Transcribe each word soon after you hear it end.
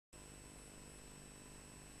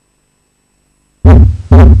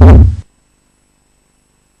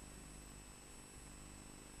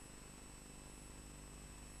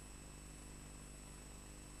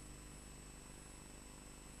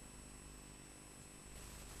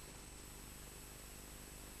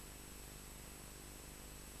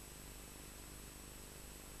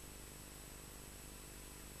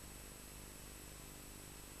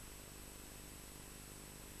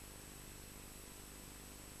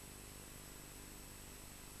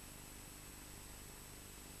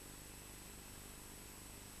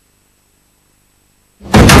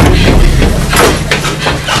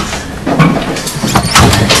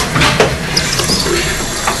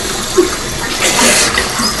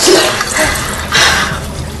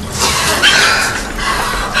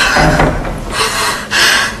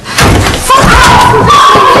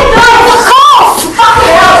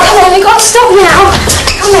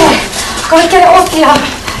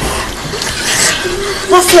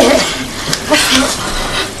That's it.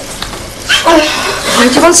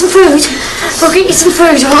 Do you want some food? We'll get you some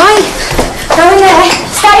food, alright? Go in there.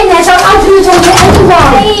 Stay in there. Don't open the door to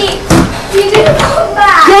anyone. Please. You're going to come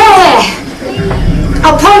back? Yeah. Please.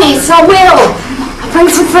 I promise I will. I'll bring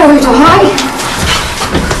some food, alright?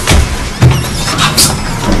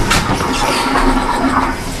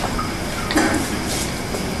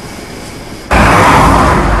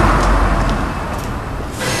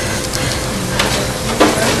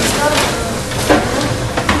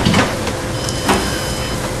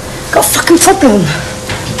 Got a fucking problem.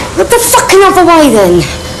 Look the fucking other way then.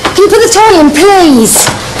 Can you put the toy in, please?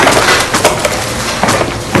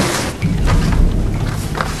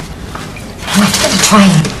 We have to get the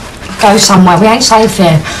train. Go somewhere. We ain't safe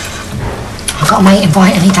here. I've got a mate in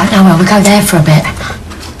Brighton. He don't know where. We go there for a bit.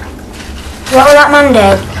 What about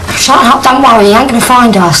Monday? Shut up. Don't worry. He ain't gonna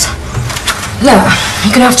find us. Look,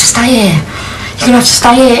 you're gonna have to stay here. You're gonna have to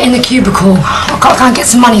stay here in the cubicle. I've got to go and get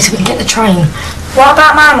some money so we can get the train. What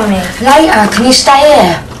about my money? Later, can you stay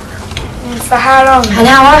here? For how long? An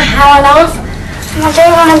hour and a half? I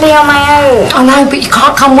don't want to be on my own. I know, but you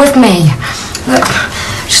can't come with me. Look,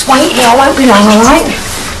 just wait here, I won't be long, alright?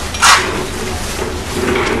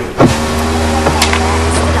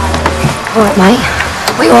 Alright, mate.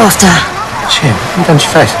 What are you after? Jim, what have you done to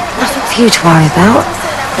your face? Nothing for you to worry about.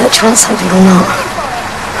 Look, do you want something or not?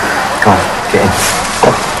 Go on, get in.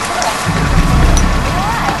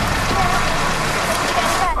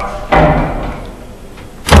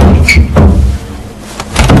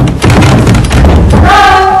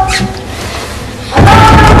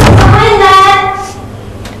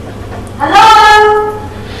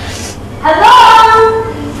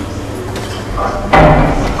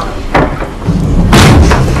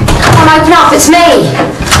 It's me.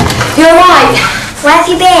 You alright? Where have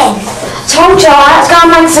you been? Told you, I had to go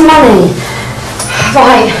and make some money.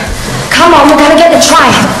 Right, come on, we're going to get the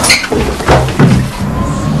train.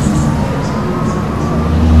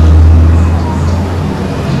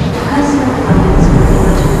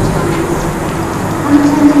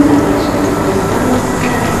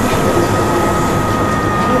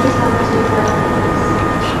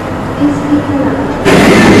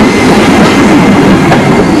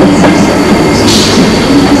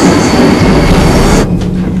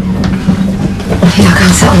 Here, I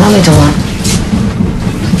can sit on the middle one.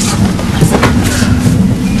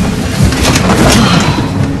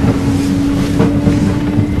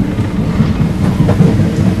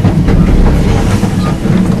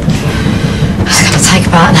 It's going to take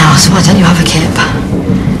about an hour, so why don't you have a kip?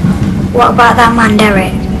 What about that man,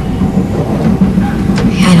 Derek?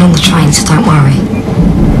 He ain't on the train, so don't worry.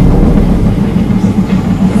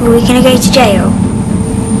 Are we going to go to jail?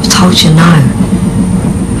 I told you no.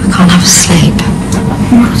 I can't have a sleep.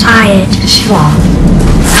 I'm not tired. Yes, you are.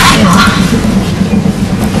 You are.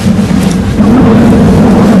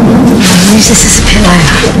 Use this as a pillow.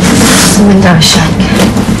 The window is shut.